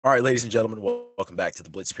All right, ladies and gentlemen, welcome back to the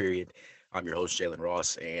Blitz Period. I'm your host, Jalen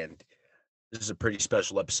Ross, and this is a pretty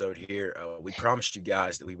special episode here. We promised you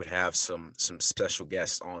guys that we would have some special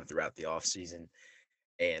guests on throughout the off season,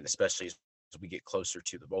 and especially as we get closer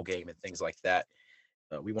to the bowl game and things like that.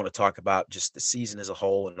 We want to talk about just the season as a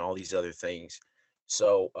whole and all these other things.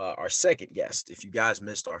 So, our second guest, if you guys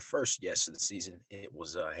missed our first guest of the season, it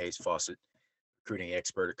was Hayes Fawcett, recruiting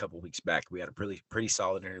expert, a couple weeks back. We had a pretty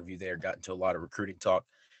solid interview there. Got into a lot of recruiting talk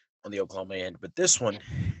on the Oklahoma end. But this one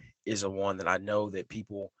is a one that I know that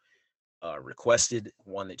people requested,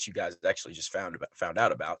 one that you guys actually just found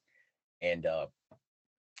out about, and a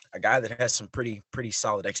guy that has some pretty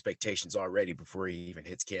solid expectations already before he even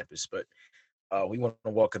hits campus. But we want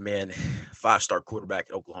to welcome in five-star quarterback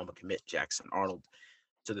at Oklahoma commit Jackson Arnold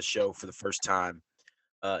to the show for the first time.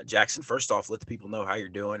 Jackson, first off, let the people know how you're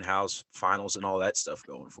doing. How's finals and all that stuff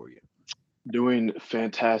going for you? Doing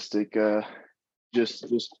fantastic. Just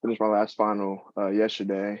finished my last final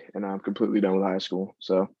yesterday, and I'm completely done with high school.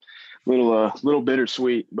 So little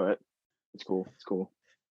bittersweet, but it's cool. It's cool.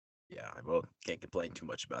 Yeah, well, can't complain too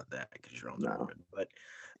much about that because you're on the No, road. But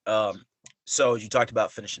um, so you talked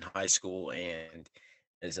about finishing high school, and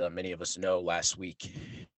as many of us know, last week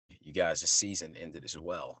you guys' season ended as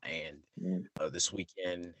well, and mm, this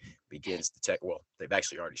weekend begins the tech. Well, they've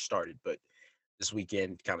actually already started, but this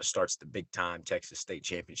weekend kind of starts the big time Texas State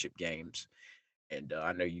Championship games. And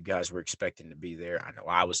I know you guys were expecting to be there. I know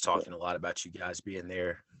I was yeah. talking a lot about you guys being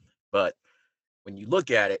there, but when you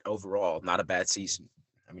look at it overall, not a bad season.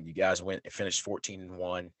 I mean, you guys went and finished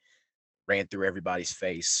 14-1, ran through everybody's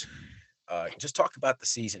face. Just talk about the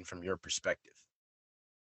season from your perspective.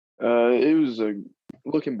 It was a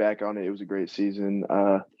looking back on it, it was a great season.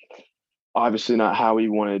 Obviously not how we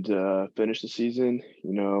wanted to finish the season.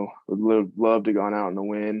 Would love to gone out and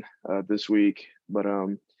win this week, but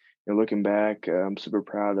looking back, I'm super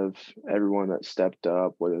proud of everyone that stepped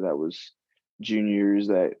up, whether that was juniors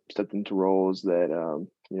that stepped into roles that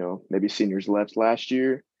maybe seniors left last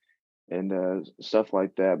year and stuff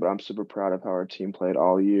like that. But I'm super proud of how our team played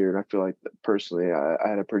all year, and I feel like personally, I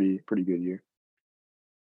had a pretty good year.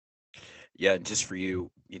 Yeah, and just for you,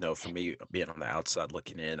 for me being on the outside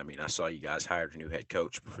looking in, I mean, I saw you guys hired a new head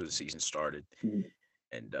coach before the season started, Mhm.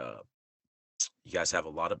 and you guys have a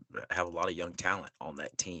lot of young talent on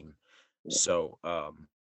that team. Yeah. So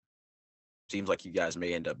seems like you guys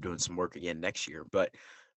may end up doing some work again next year. But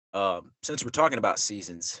since we're talking about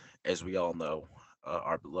seasons, as we all know,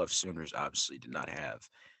 our beloved Sooners obviously did not have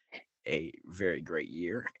a very great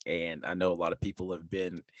year. And I know a lot of people have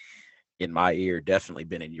been in my ear, definitely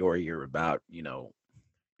been in your ear about, your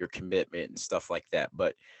commitment and stuff like that.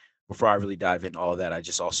 But before I really dive into all of that, I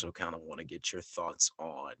just also kind of want to get your thoughts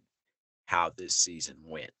on how this season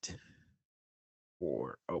went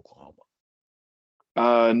for Oklahoma.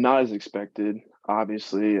 Not as expected,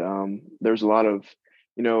 obviously. There's a lot of,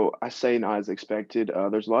 I say not as expected.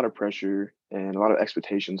 There's a lot of pressure and a lot of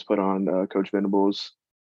expectations put on Coach Venables,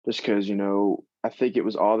 just because I think it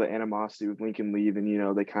was all the animosity with Lincoln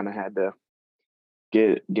leaving. They kind of had to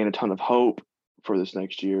gain a ton of hope for this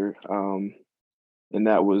next year, and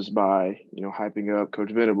that was by hyping up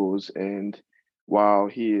Coach Venables. And while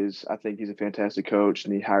I think he's a fantastic coach,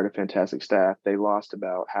 and he hired a fantastic staff, they lost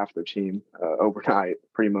about half their team overnight,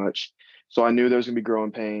 pretty much. So I knew there was going to be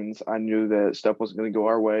growing pains. I knew that stuff wasn't going to go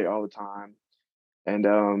our way all the time, and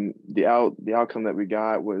the outcome that we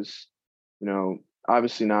got was, you know,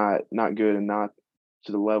 obviously not good and not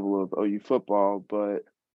to the level of OU football, but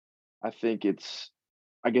I think it's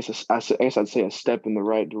I guess I'd say a step in the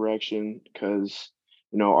right direction because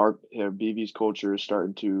our BV's culture is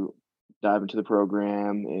starting to dive into the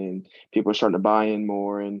program, and people are starting to buy in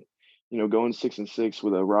more. And going 6-6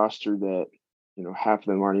 with a roster that half of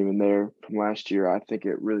them aren't even there from last year, I think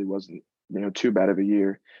it really wasn't too bad of a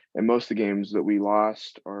year. And most of the games that we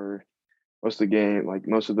lost, or most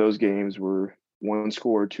of those games were one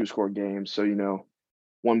score, two score games. So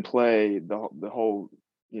one play, the whole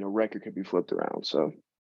record could be flipped around. So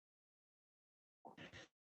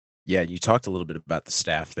Yeah, you talked a little bit about the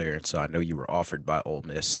staff there, and so I know you were offered by Ole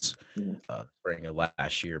Miss yeah. spring of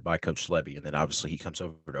last year by Coach Levy, and then obviously he comes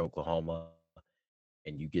over to Oklahoma,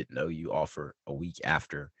 and you get an OU offer a week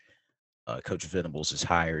after Coach Venables is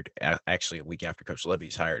hired. Actually, a week after Coach Levy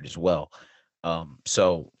is hired as well.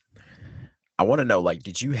 So I want to know, like,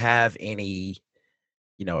 did you have any,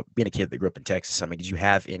 being a kid that grew up in Texas? I mean, did you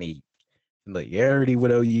have any familiarity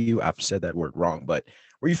with OU? I've said that word wrong, but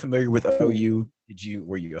were you familiar with OU?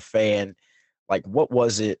 Were you a fan? Like, what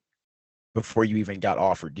was it before you even got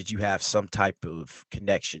offered? Did you have some type of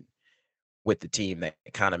connection with the team that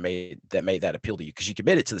kind of made that appeal to you? Because you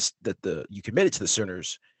committed to the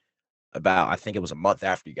Sooners about, I think it was a month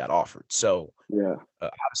after you got offered. So Yeah.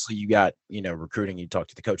 obviously you got, recruiting, you talked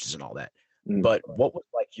to the coaches and all that. Mhm. But what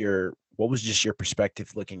was just your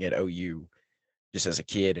perspective looking at OU just as a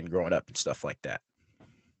kid and growing up and stuff like that?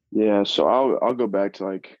 Yeah, so I'll go back to,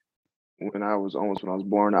 like, when I was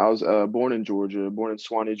born. I was, born in Georgia, born in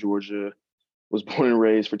Swanee, Georgia, was born and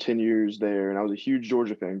raised for 10 years there, and I was a huge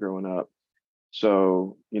Georgia fan growing up.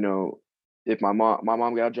 So, if my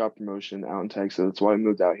mom got a job promotion out in Texas, that's why I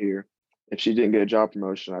moved out here. If she didn't get a job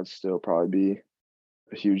promotion, I'd still probably be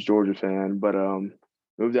a huge Georgia fan, but,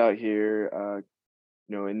 moved out here,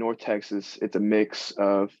 in North Texas. It's a mix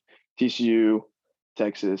of TCU,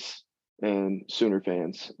 Texas, and Sooner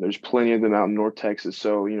fans. There's plenty of them out in North Texas.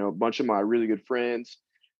 So, a bunch of my really good friends,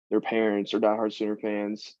 their parents are diehard Sooner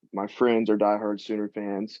fans. My friends are diehard Sooner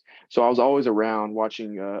fans. So I was always around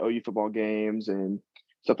watching OU football games and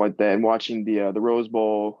stuff like that, and watching the Rose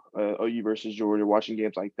Bowl, OU versus Georgia, watching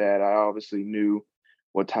games like that. I obviously knew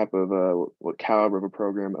what caliber of a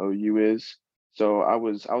program OU is. So I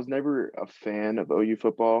was never a fan of OU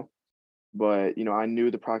football, but I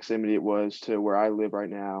knew the proximity it was to where I live right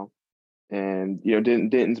now, and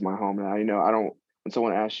Denton's my home now. I don't when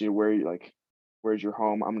someone asks you where's your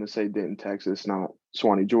home, I'm gonna say Denton, Texas, not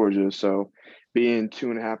Swanee, Georgia. So being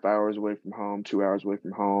 2.5 hours away from home, 2 hours away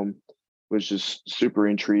from home was just super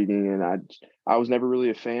intriguing, and I was never really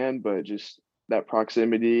a fan, but just that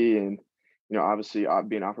proximity and obviously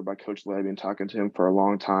being offered by Coach Levy and talking to him for a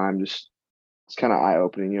long time, just it's kind of eye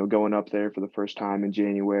opening. Going up there for the first time in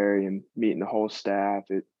January and meeting the whole staff.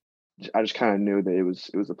 I just kind of knew that it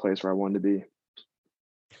was a place where I wanted to be.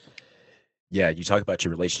 Yeah, you talk about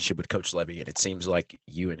your relationship with Coach Levy, and it seems like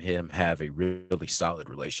you and him have a really solid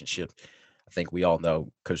relationship. I think we all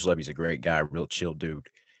know Coach Levy's a great guy, real chill dude.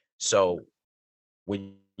 So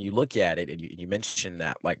when you look at it, and you mentioned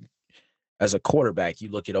that, like, as a quarterback, you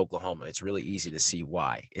look at Oklahoma, it's really easy to see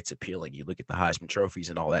why it's appealing. You look at the Heisman trophies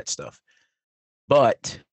and all that stuff.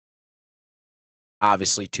 But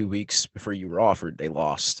obviously, 2 weeks before you were offered, they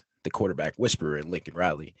lost the quarterback whisperer in Lincoln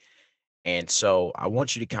Riley. And so I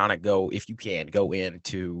want you to kind of go, if you can, go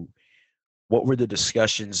into what were the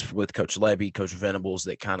discussions with Coach Levy, Coach Venables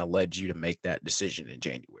that kind of led you to make that decision in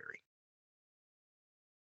January?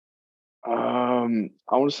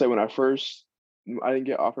 I want to say when I didn't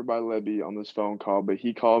get offered by Levy on this phone call, but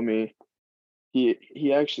he called me.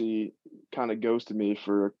 He actually kind of ghosted me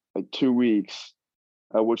for like 2 weeks,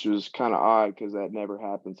 which was kind of odd because that never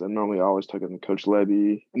happens. I normally always talk to Coach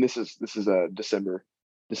Levy, and this is December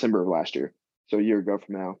of last year, so a year ago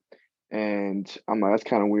from now. And I'm like, that's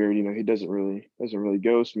kind of weird. He doesn't really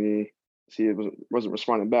ghost me. See, it wasn't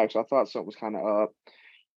responding back, so I thought something was kind of up.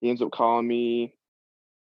 He ends up calling me,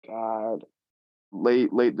 God,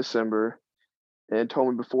 late December, and told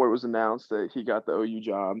me before it was announced that he got the OU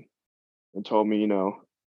job, and told me,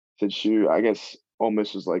 said, shoot, I guess Ole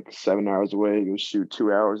Miss was like 7 hours away. He goes, shoot,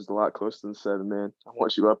 2 hours is a lot closer than seven, man. I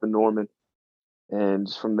want you up in Norman. And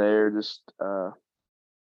just from there, just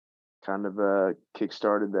kind of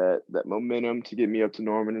kick-started that momentum to get me up to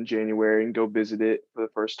Norman in January and go visit it for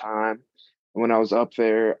the first time. And when I was up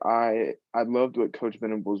there, I loved what Coach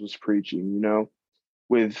Venables was preaching,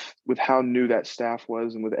 with how new that staff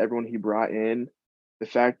was and with everyone he brought in, the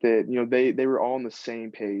fact that they were all on the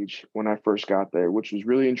same page when I first got there, which was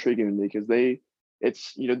really intriguing to me because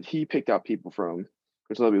he picked out people from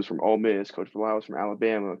Coach Levy was from Ole Miss, Coach Bilal was from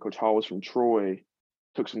Alabama, Coach Hall was from Troy,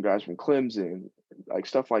 took some guys from Clemson, like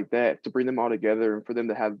stuff like that, to bring them all together and for them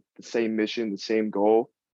to have the same mission, the same goal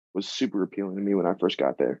was super appealing to me when I first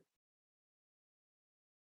got there.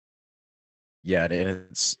 Yeah, and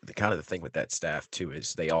it's the kind of the thing with that staff too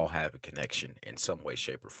is they all have a connection in some way,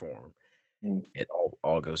 shape, or form. Mm. It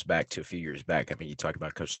all goes back to a few years back. I mean, you talk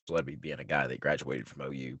about Coach Levy being a guy that graduated from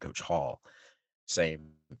OU, Coach Hall, same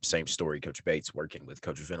story. Coach Bates working with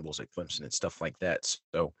Coach Venables at Clemson and stuff like that.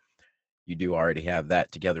 So you do already have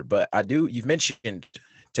that together. But you've mentioned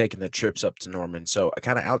taking the trips up to Norman. So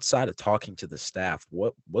kind of outside of talking to the staff,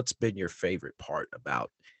 what's been your favorite part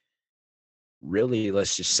about really,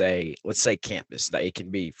 let's say campus. That it can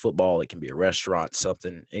be football, it can be a restaurant,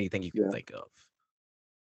 something, anything you can Yeah. think of.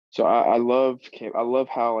 So I love camp. I love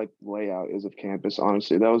how like the layout is of campus.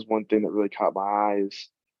 Honestly, that was one thing that really caught my eyes.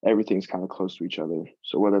 Everything's kind of close to each other.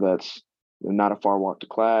 So whether that's not a far walk to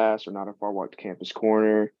class or not a far walk to campus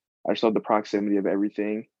corner, I just love the proximity of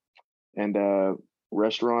everything. And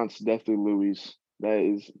restaurants, definitely Louis. That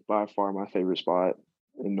is by far my favorite spot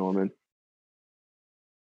in Norman.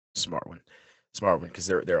 Smart one. Smart one, because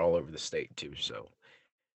they're all over the state too. So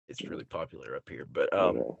it's Yeah, really popular up here. But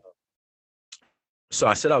yeah. so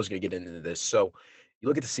I said I was gonna get into this. So you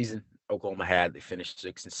look at the season, Oklahoma had. They finished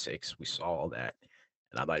 6-6. We saw all that,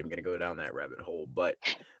 and I'm not even going to go down that rabbit hole. But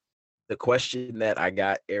the question that I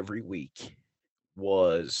got every week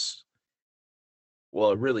was,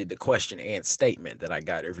 well, really the question and statement that I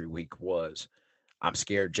got every week was, I'm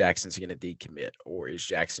scared Jackson's going to decommit, or is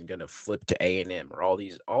Jackson going to flip to A&M, or all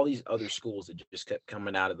these other schools that just kept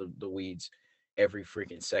coming out of the weeds every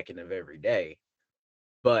freaking second of every day.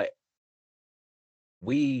 But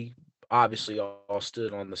we obviously all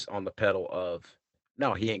stood on the pedal of,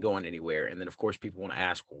 no, he ain't going anywhere. And then of course people want to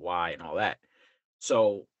ask why and all that.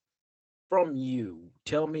 So from you,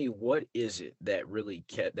 tell me, what is it that really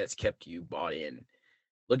kept you bought in,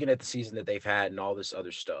 looking at the season that they've had and all this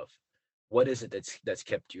other stuff? What is it that's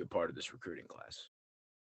kept you a part of this recruiting class?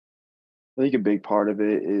 I think a big part of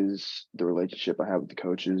it is the relationship I have with the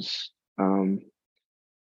coaches. Um,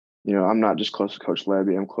 I'm not just close to Coach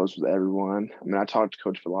Levy. I'm close with everyone. I mean, I talk to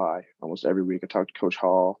Coach Villi almost every week. I talk to Coach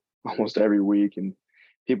Hall almost every week, and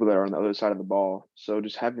people that are on the other side of the ball. So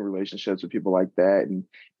just having relationships with people like that, and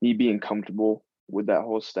me being comfortable with that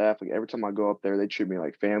whole staff. Like every time I go up there, they treat me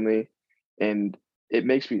like family, and it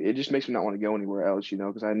just makes me not want to go anywhere else.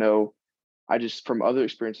 Because I know I just from other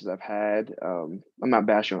experiences I've had, I'm not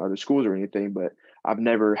bashing on other schools or anything, but I've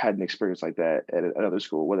never had an experience like that at another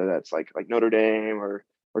school, whether that's like Notre Dame or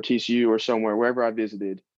TCU or somewhere wherever I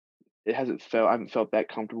visited. I haven't felt that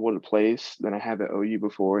comfortable at a place than I have at OU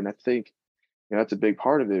before, and I think that's a big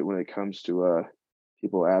part of it when it comes to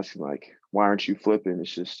people asking like, why aren't you flipping?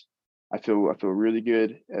 It's just I feel really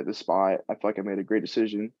good at the spot. I feel like I made a great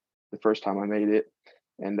decision the first time I made it,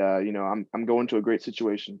 and I'm going to a great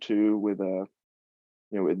situation too with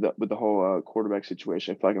with the whole quarterback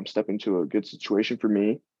situation. I feel like I'm stepping to a good situation for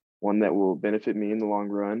me, one that will benefit me in the long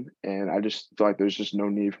run, and I just feel like there's just no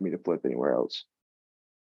need for me to flip anywhere else.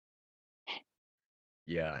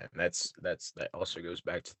 Yeah, and that also goes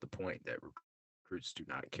back to the point that recruits do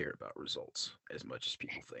not care about results as much as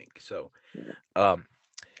people think. Um,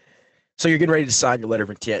 so you're getting ready to sign your letter of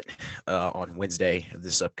intent on Wednesday of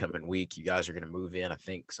this upcoming week. You guys are going to move in, I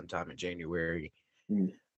think, sometime in January.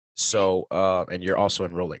 Mm. So, and you're also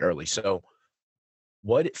enrolling early. So,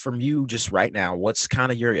 what from you just right now? What's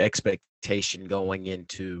kind of your expectation going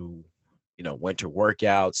into, winter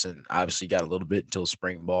workouts, and obviously you got a little bit until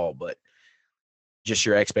spring ball, but just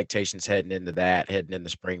your expectations heading into that, heading into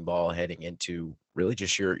spring ball, heading into really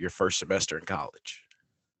just your first semester in college.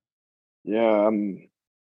 Yeah,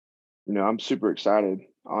 I'm super excited,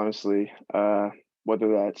 honestly.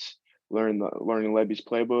 Whether that's learning Levy's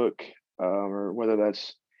playbook, or whether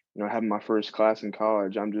that's having my first class in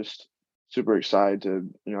college, I'm just super excited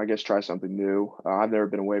to I guess try something new. I've never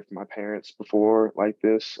been away from my parents before like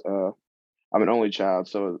this. I'm an only child,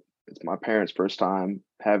 so it's my parents' first time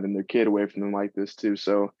having their kid away from them like this too.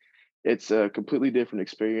 So it's a completely different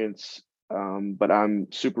experience. But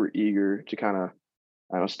I'm super eager to kind of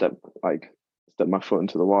I don't like step my foot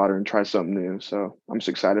into the water and try something new. So I'm just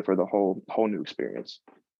excited for the whole new experience.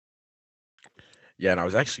 Yeah, and I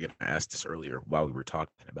was actually going to ask this earlier while we were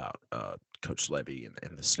talking about Coach Levy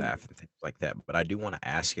and the staff and things like that. But I do want to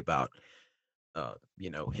ask about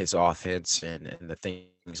his offense and the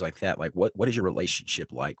things like that. Like what is your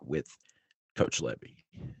relationship like with Coach Levy?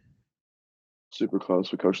 Super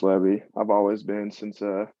close with Coach Levy. I've always been since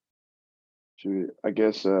I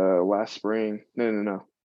guess last spring. No.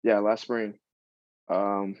 Yeah, last spring.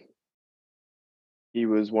 Um he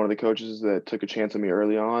was one of the coaches that took a chance on me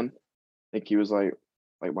early on. I think he was like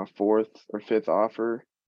my fourth or fifth offer,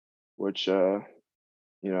 which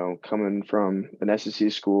coming from an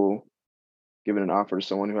SEC school, giving an offer to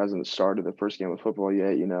someone who hasn't started the first game of football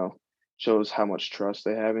yet, shows how much trust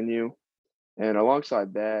they have in you. And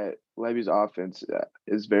alongside that, Levy's offense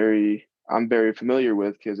I'm very familiar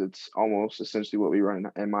with because it's almost essentially what we run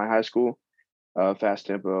in my high school. Fast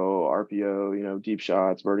tempo, RPO, deep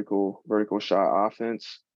shots, vertical shot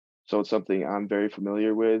offense. So it's something I'm very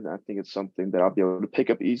familiar with. I think it's something that I'll be able to pick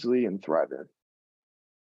up easily and thrive in.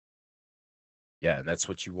 Yeah, and that's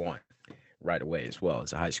what you want right away as well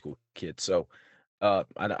as a high school kid. So I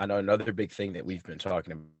know another big thing that we've been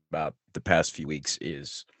talking about the past few weeks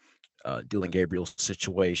is Dylan Gabriel's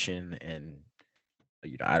situation. And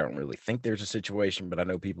I don't really think there's a situation, but I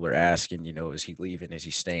know people are asking, is he leaving? Is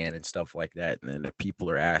he staying? And stuff like that. And then the people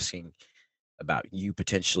are asking about you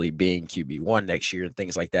potentially being QB1 next year and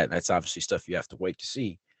things like that. And that's obviously stuff you have to wait to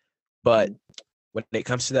see. But Mhm. when it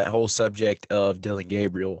comes to that whole subject of Dylan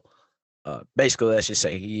Gabriel, basically, let's just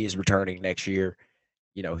say he is returning next year.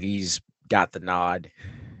 He's got the nod.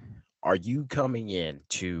 Are you coming in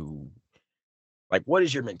to, like, what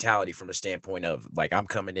is your mentality from a standpoint of, like, I'm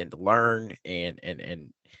coming in to learn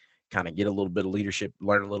and kind of get a little bit of leadership,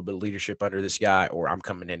 learn a little bit of leadership under this guy, or I'm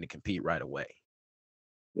coming in to compete right away?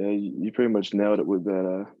 Yeah, you pretty much nailed it with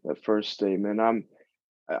that first statement.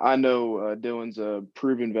 I know Dylan's a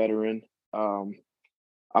proven veteran. Um,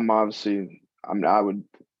 I'm obviously I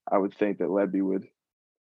would think that Lebby would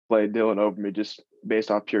play Dylan over me just based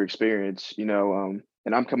off pure experience, and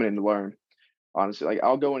I'm coming in to learn. Honestly, like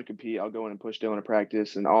I'll go and compete, I'll go in and push Dylan to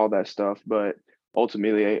practice and all that stuff, but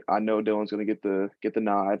ultimately I know Dylan's going to get the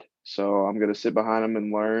nod, so I'm going to sit behind him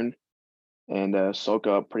and learn and soak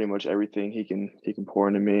up pretty much everything he can pour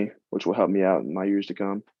into me, which will help me out in my years to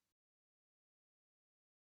come.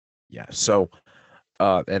 Yeah. So,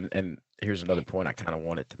 and here's another point I kind of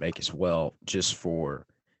wanted to make as well, just for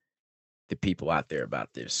the people out there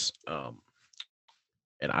about this.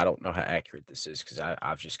 And I don't know how accurate this is because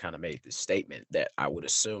I've just kind of made this statement that I would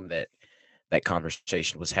assume that that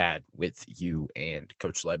conversation was had with you and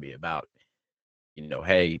Coach Levy about,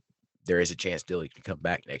 hey, there is a chance Dilly can come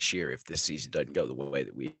back next year if this season doesn't go the way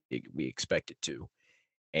that we expect it to.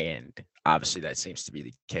 And obviously that seems to be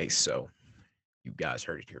the case. So you guys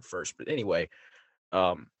heard it here first. But anyway,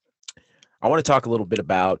 um, I want to talk a little bit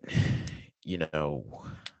about, you know,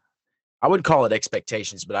 I wouldn't call it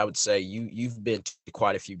expectations, but I would say you've been to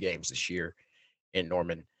quite a few games this year in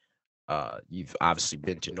Norman. You've obviously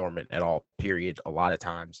been to Norman at all, period, a lot of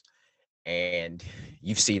times, and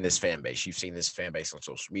you've seen this fan base. You've seen this fan base on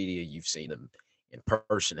social media. You've seen them in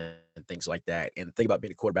person and things like that. And the thing about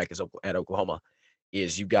being a quarterback is at Oklahoma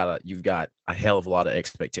is you've got a hell of a lot of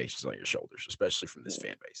expectations on your shoulders, especially from this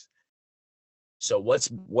fan base. So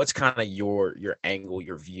what's kind of your angle,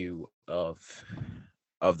 your view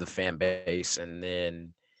of the fan base, and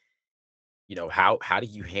then how do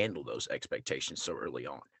you handle those expectations so early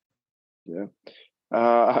on? Yeah.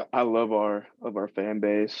 I love our fan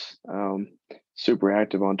base. Super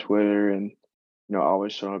active on Twitter and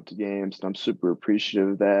always showing up to games, and I'm super appreciative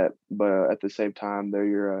of that. But at the same time, they're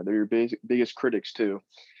your biggest critics too.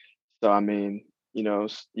 So I mean,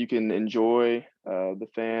 you can enjoy the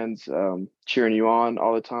fans cheering you on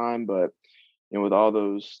all the time, but with all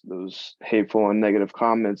those hateful and negative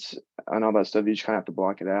comments and all that stuff, you just kind of have to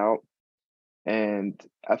block it out. And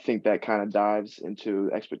I think that kind of dives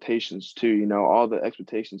into expectations too. All the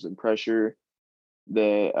expectations and pressure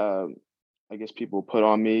that I guess people put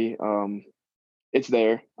on me. It's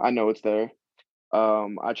there. I know it's there.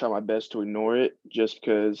 I try my best to ignore it just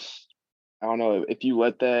because I don't know if you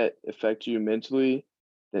let that affect you mentally,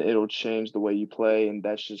 then it'll change the way you play, and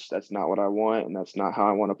that's not what I want, and that's not how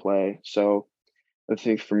I want to play. So I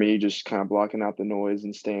think for me, just kind of blocking out the noise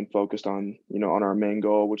and staying focused on our main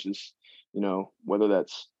goal, which is, whether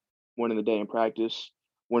that's winning the day in practice,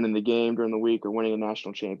 winning the game during the week, or winning a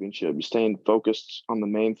national championship. You staying focused on the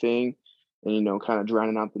main thing and, kind of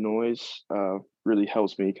drowning out the noise really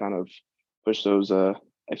helps me kind of push those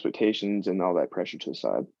expectations and all that pressure to the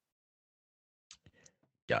side.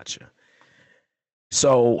 Gotcha.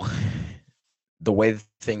 So the way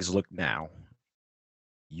things look now,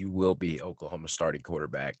 you will be Oklahoma's starting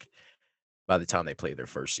quarterback by the time they play their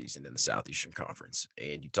first season in the Southeastern Conference.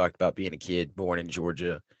 And you talked about being a kid born in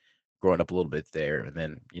Georgia, growing up a little bit there, and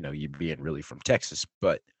then you being really from Texas.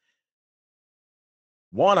 But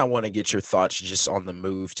one, I want to get your thoughts just on the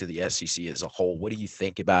move to the SEC as a whole. What do you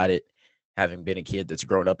think about it, having been a kid that's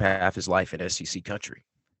grown up half his life in SEC country?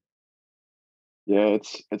 Yeah,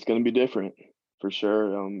 it's going to be different for sure.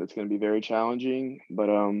 It's going to be very challenging, but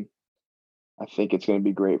I think it's going to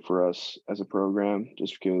be great for us as a program,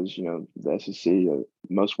 just because the SEC,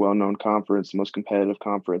 most well-known conference, most competitive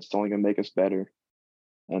conference, it's only going to make us better.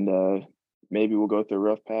 And maybe we'll go through a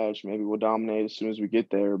rough patch, maybe we'll dominate as soon as we get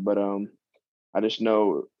there. But I just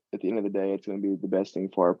know at the end of the day, it's going to be the best thing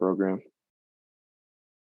for our program.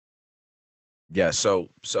 Yeah. So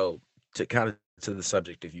to kind of to the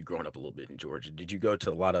subject of you growing up a little bit in Georgia, did you go to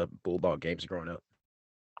a lot of Bulldog games growing up?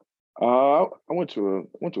 I went to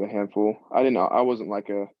a handful. I wasn't like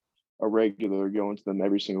a regular going to them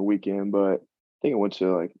every single weekend, but I think I went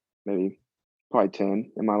to like maybe probably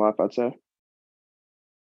 10 in my life, I'd say.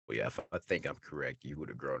 Well, yeah, if I think I'm correct, you would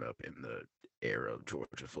have grown up in the era of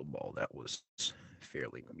Georgia football that was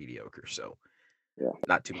fairly mediocre. So Yeah.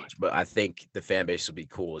 not too much, but I think the fan base will be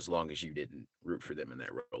cool as long as you didn't root for them in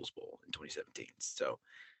that Rose Bowl in 2017. So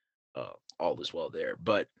all is well there.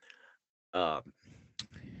 But um,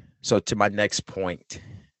 so to my next point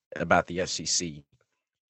about the SEC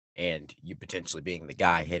and you potentially being the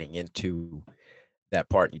guy heading into that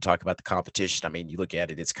part, and you talk about the competition. I mean, you look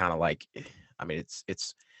at it, it's kind of like, I mean,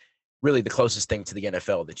 it's really the closest thing to the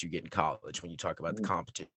NFL that you get in college when you talk about the Mhm.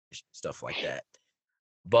 competition, stuff like that.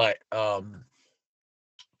 But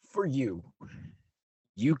for you,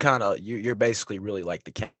 you're basically really like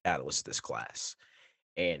the catalyst of this class.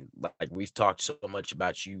 And like we've talked so much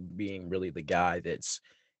about you being really the guy that's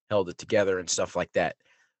held it together and stuff like that.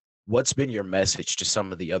 What's been your message to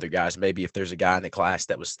some of the other guys? Maybe if there's a guy in the class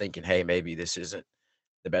that was thinking, hey, maybe this isn't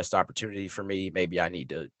the best opportunity for me. Maybe I need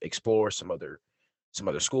to explore some other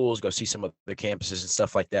schools, go see some other campuses and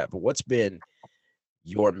stuff like that. But what's been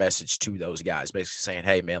your message to those guys? Basically saying,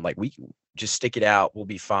 hey man, like we can just stick it out, we'll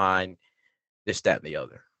be fine, this, that, and the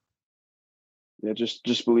other. Yeah,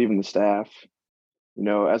 just believe in the staff.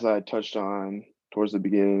 As I touched on towards the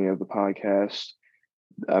beginning of the podcast,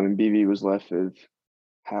 I mean, BV was left with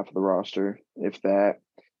half of the roster, if that,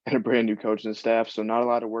 and a brand new coaching staff, so not a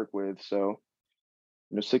lot to work with. So,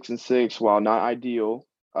 6-6, while not ideal,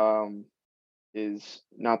 um, is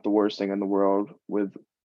not the worst thing in the world with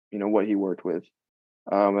what he worked with.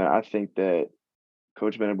 And I think that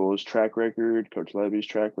Coach Venable's track record, Coach Levy's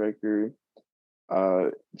track record,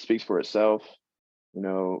 speaks for itself.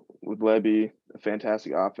 With Levy, a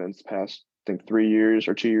fantastic offense past I think 3 years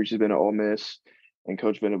or 2 years he's been at Ole Miss, and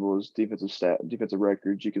Coach Venable's defensive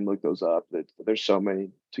records, you can look those up. There's so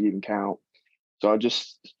many to even count. So I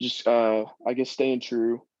guess staying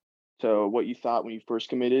true to what you thought when you first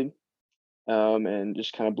committed, and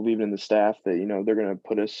just kind of believing in the staff that they're going to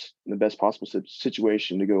put us in the best possible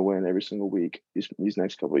situation to go win every single week these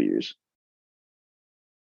next couple of years.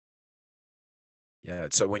 Yeah.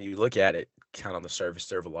 So when you look at it kind of on the surface,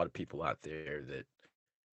 there are a lot of people out there that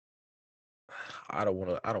I don't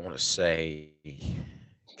want to say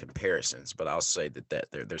comparisons, but I'll say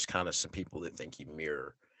there's kind of some people that think you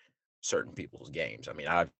mirror certain people's games. I mean,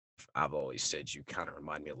 I've always said you kind of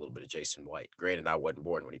remind me a little bit of Jason White. Granted, I wasn't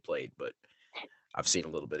born when he played, but I've seen a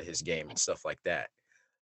little bit of his game and stuff like that.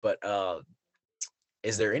 But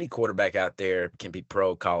is there any quarterback out there, can be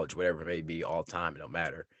pro, college, whatever it may be, all time, it don't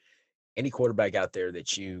matter. Any quarterback out there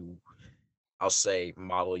that you, I'll say,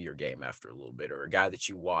 model your game after a little bit, or a guy that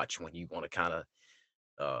you watch when you want to kind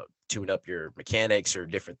of tune up your mechanics or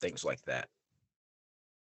different things like that?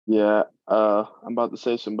 Yeah, I'm about to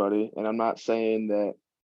say somebody, and I'm not saying that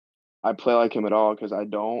I play like him at all because I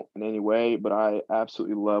don't in any way, but I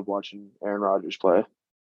absolutely love watching Aaron Rodgers play.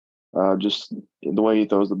 Just the way he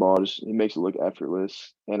throws the ball, just he makes it look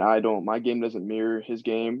effortless. And I don't, my game doesn't mirror his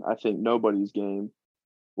game. I think nobody's game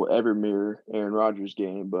will ever mirror Aaron Rodgers'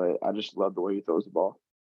 game, but I just love the way he throws the ball.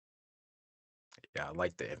 Yeah, I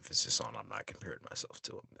like the emphasis on I'm not comparing myself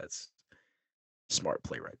to him. That's smart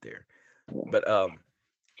play right there. Yeah, But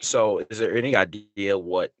so is there any idea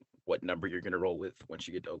what number you're gonna roll with once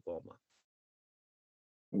you get to Oklahoma?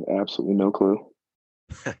 absolutely no clue.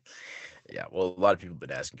 Yeah, well, a lot of people have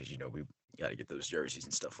been asking because we got to get those jerseys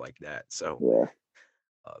and stuff like that. So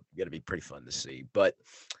Yeah. got to be pretty fun to see. But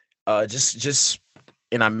just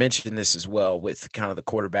and I mentioned this as well with kind of the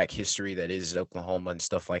quarterback history that is Oklahoma and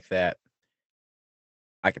stuff like that.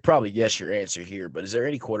 I could probably guess your answer here, but is there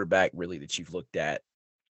any quarterback really that you've looked at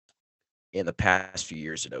in the past few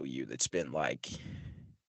years at OU that's been like,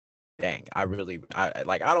 dang, I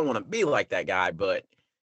don't want to be like that guy, but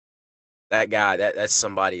that guy that's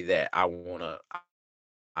somebody that I want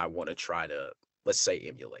to try to, let's say,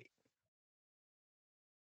 emulate.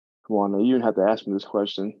 Come on, now, you didn't have to ask me this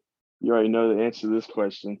question. You already know the answer to this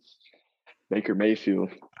question. Baker Mayfield,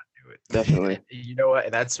 Do definitely. it. You know what?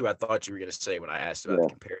 And that's who I thought you were going to say when I asked about the Yeah,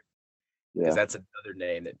 comparison, because yeah, that's another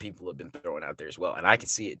name that people have been throwing out there as well, and I can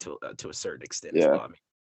see it to a certain extent as yeah. well.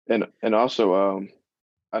 I mean, And also,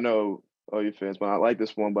 I know OU fans, but I like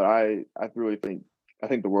this one. But I really think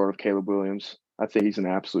the world of Caleb Williams. I think he's an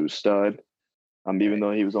absolute stud. Even hey,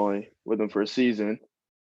 though he was only with them for a season,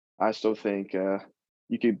 I still think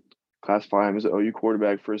you could classify him as an OU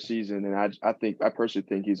quarterback for a season. And I personally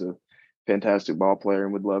think he's a fantastic ball player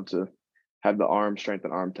and would love to have the arm strength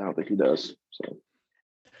and arm talent that he does. So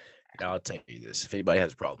I'll tell you this: if anybody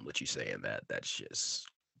has a problem with you saying that, that's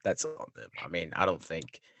on them. I mean, I don't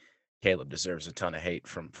think Caleb deserves a ton of hate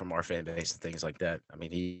from our fan base and things like that. I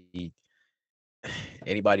mean, he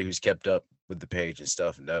anybody who's kept up with the page and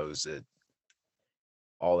stuff knows that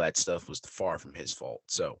all that stuff was far from his fault.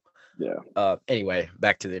 So, yeah. anyway,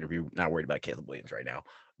 back to the interview. Not worried about Caleb Williams right now,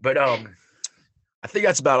 but I think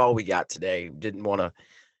that's about all we got today. Didn't want to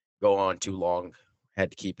go on too long. Had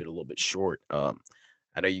to keep it a little bit short.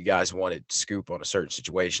 I know you guys wanted scoop on a certain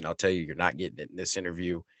situation. I'll tell you, you're not getting it in this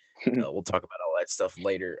interview. We'll talk about all that stuff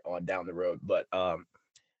later on down the road. But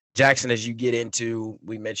Jackson, as you get into,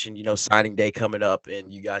 we mentioned, signing day coming up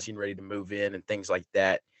and you guys getting ready to move in and things like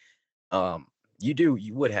that. Um,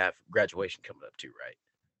 you would have graduation coming up too, right?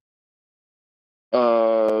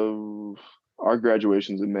 uh, our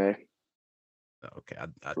graduation's in May. Okay,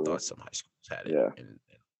 I for thought some high schools had it yeah. and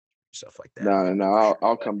stuff like that. I No, no, didn't no. know for sure,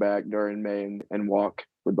 I'll but come back during May and walk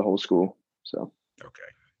with the whole school. So okay,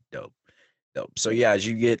 dope, dope. So yeah. yeah, as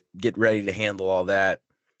you get ready to handle all that,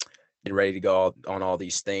 get ready to go on all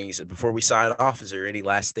these things. And before we sign off, is there any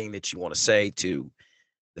last thing that you want to say to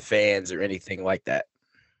the fans or anything like that?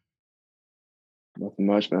 Nothing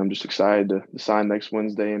much, man. I'm just excited to sign next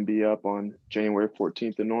Wednesday and be up on January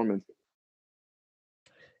 14th in Norman.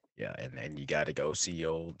 Yeah, and you got to go see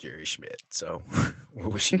old Jerry Schmidt. So we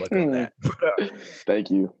wish you luck on that.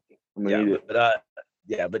 Thank you. I'm gonna Yeah, need it.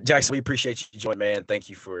 yeah, but Jackson, we appreciate you joining, man. Thank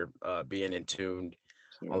you for being in tune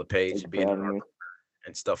on So the page thank and you for being in having our me.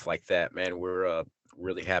 and stuff like that, man. We're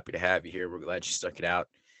really happy to have you here. We're glad you stuck it out.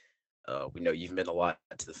 We know you've meant a lot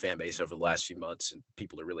to the fan base over the last few months, and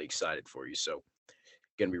people are really excited for you. So,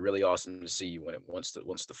 gonna be really awesome to see you when it once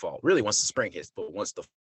the fall, really once the spring hits, but once the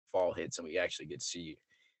fall hits and we actually get to see you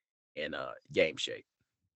in game shape.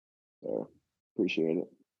 So appreciate it.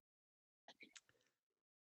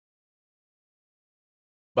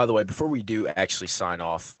 By the way, before we do actually sign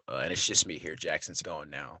off, and it's just me here, Jackson's gone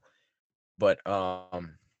now, but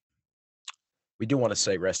we do want to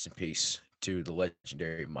say rest in peace to the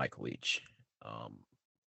legendary Mike Leach. Um,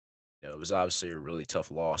 it was obviously a really tough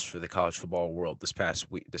loss for the college football world this past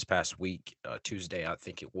week. Tuesday, I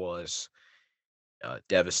think it was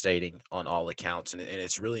devastating on all accounts, and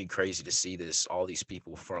it's really crazy to see this. All these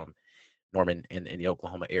people from Norman in the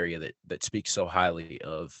Oklahoma area that speak so highly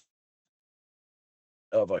of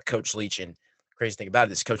Coach Leach. And crazy thing about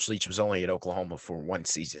it is Coach Leach was only at Oklahoma for one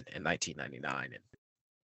season in 1999. And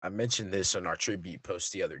I mentioned this on our tribute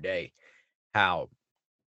post the other day, how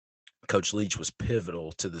Coach Leach was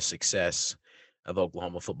pivotal to the success of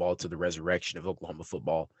Oklahoma football, to the resurrection of Oklahoma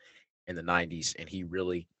football in the 90s. And he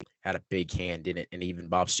really had a big hand in it. And even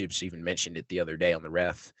Bob Stoops even mentioned it the other day on the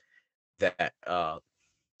ref that,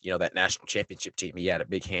 that national championship team he had a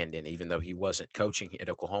big hand in, even though he wasn't coaching at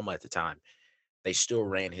Oklahoma at the time. They still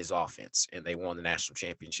ran his offense and they won the national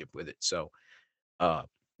championship with it. So, uh,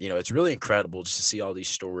 it's really incredible just to see all these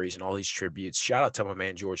stories and all these tributes. Shout out to my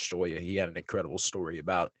man George Stoya. He had an incredible story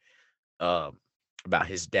um, about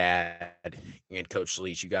his dad and Coach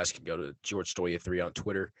Leach. You guys can go to George Stoya 3 on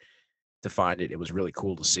Twitter to find it. It was really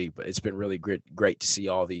cool to see, but it's been really great to see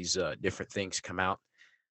all these different things come out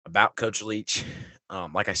about Coach Leach.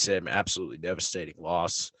 Like I said, absolutely devastating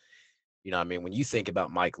loss. I mean, when you think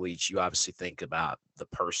about Mike Leach, you obviously think about the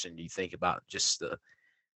person. You think about just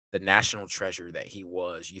the national treasure that he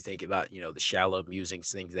was. You think about the shallow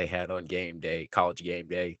musings things they had on game day, college game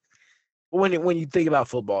day. When you think about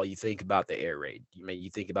football, you think about the air raid. You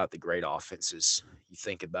think about the great offenses. You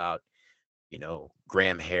think about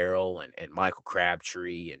Graham Harrell and Michael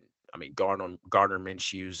Crabtree and I mean Gardner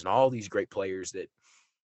Minshew's and all these great players that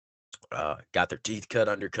got their teeth cut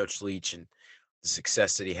under Coach Leach and the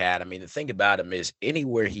success that he had. I mean, the thing about him is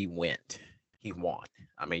anywhere he went, he won.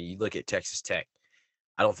 I mean, you look at Texas Tech.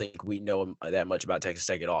 I don't think we know him that much about Texas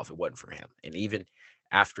Tech at all if it wasn't for him. And even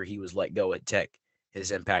after he was let go at Tech,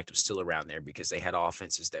 his impact was still around there because they had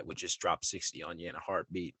offenses that would just drop 60 on you in a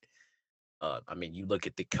heartbeat. I mean, you look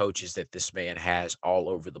at the coaches that this man has all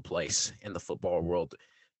over the place in the football world.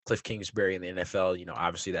 Cliff Kingsbury in the NFL,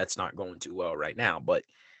 obviously that's not going too well right now, but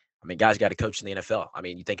I mean, guys got to coach in the NFL. I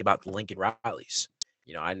mean, you think about the Lincoln Rileys.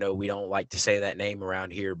 I know we don't like to say that name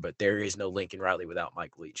around here, but there is no Lincoln Riley without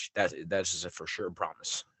Mike Leach. That's just a for sure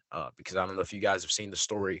promise. Because I don't know if you guys have seen the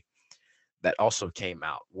story that also came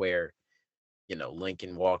out where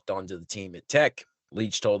Lincoln walked onto the team at Tech.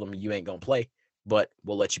 Leach told him, "You ain't gonna play, but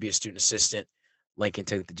we'll let you be a student assistant." Lincoln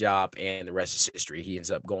took the job, and the rest is history. He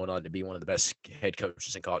ends up going on to be one of the best head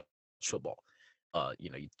coaches in college football.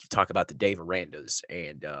 You talk about the Dave Arandas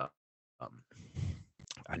and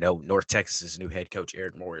I know North Texas's new head coach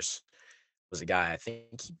Eric Morris was a guy. I think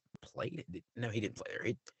he played it. No, he didn't play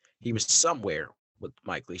there. He was somewhere with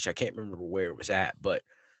Mike Leach. I can't remember where it was at, but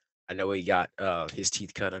I know he got his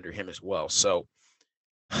teeth cut under him as well. So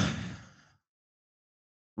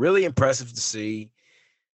really impressive to see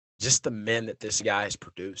just the men that this guy has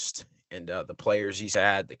produced and the players he's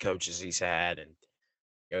had, the coaches he's had, and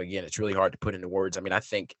again, it's really hard to put into words. I mean, I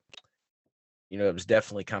think it was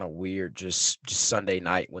definitely kind of weird just Sunday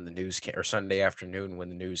night when the news came, or Sunday afternoon when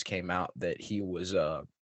the news came out that he was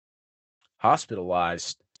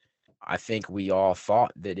hospitalized. I think we all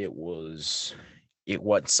thought that it wasn't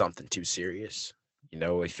something too serious.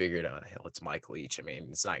 We figured, hell, it's Mike Leach. I mean,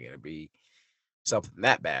 it's not going to be something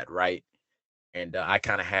that bad, right? And I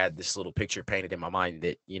kind of had this little picture painted in my mind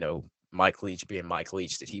that Mike Leach being Mike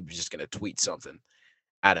Leach, that he was just going to tweet something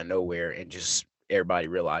out of nowhere and just everybody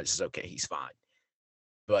realizes, okay, he's fine.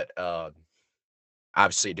 But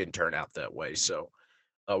Obviously, it didn't turn out that way. So,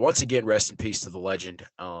 once again, rest in peace to the legend.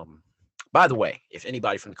 By the way, if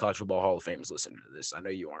anybody from the College Football Hall of Fame is listening to this, I know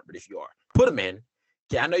you aren't, but if you are, put them in.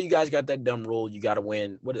 Yeah, I know you guys got that dumb rule. You got to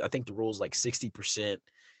win. What I think the rule is like 60%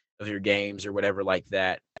 of your games or whatever like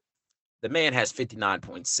that. The man has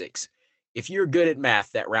 59.6. If you're good at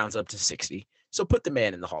math, that rounds up to 60. So put the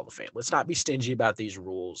man in the Hall of Fame. Let's not be stingy about these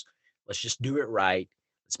rules. Let's just do it right.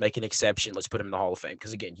 Let's make an exception. Let's put him in the Hall of Fame.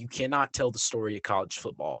 Because again, you cannot tell the story of college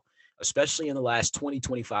football, especially in the last 20,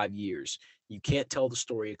 25 years. You can't tell the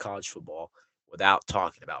story of college football without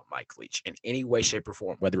talking about Mike Leach in any way, shape, or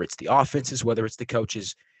form, whether it's the offenses, whether it's the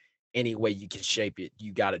coaches, any way you can shape it,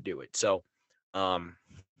 you got to do it. So, um,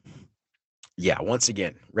 yeah, once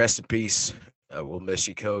again, rest in peace. We'll miss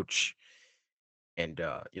you, Coach. And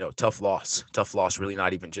tough loss. Really,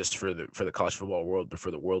 not even just for the college football world, but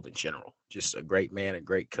for the world in general. Just a great man, a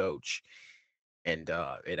great coach, and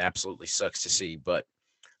it absolutely sucks to see. But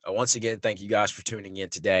once again, thank you guys for tuning in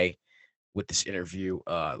today with this interview.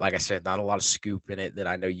 Like I said, not a lot of scoop in it that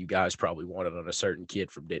I know you guys probably wanted on a certain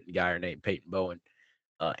kid from Denton Guyer named Peyton Bowen.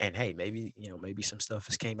 And hey, maybe maybe some stuff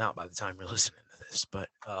has came out by the time you're listening to this. But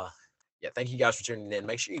yeah, thank you guys for tuning in.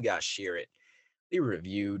 Make sure you guys share it, leave a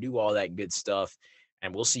review, do all that good stuff,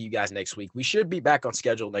 and we'll see you guys next week. We should be back on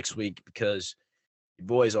schedule next week because your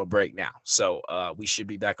boys on break now, so we should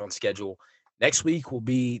be back on schedule. Next week will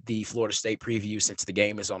be the Florida State preview since the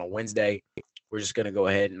game is on a Wednesday. We're just gonna go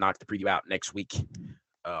ahead and knock the preview out next week.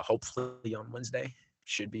 Hopefully on Wednesday.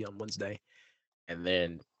 Should be on Wednesday, and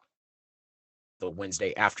then the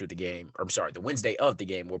Wednesday after the game, or I'm sorry, the Wednesday of the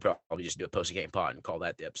game, we'll probably just do a post game pod and call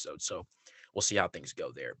that the episode. So we'll see how things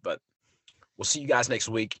go there. But we'll see you guys next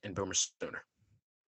week, and Boomer Sooner.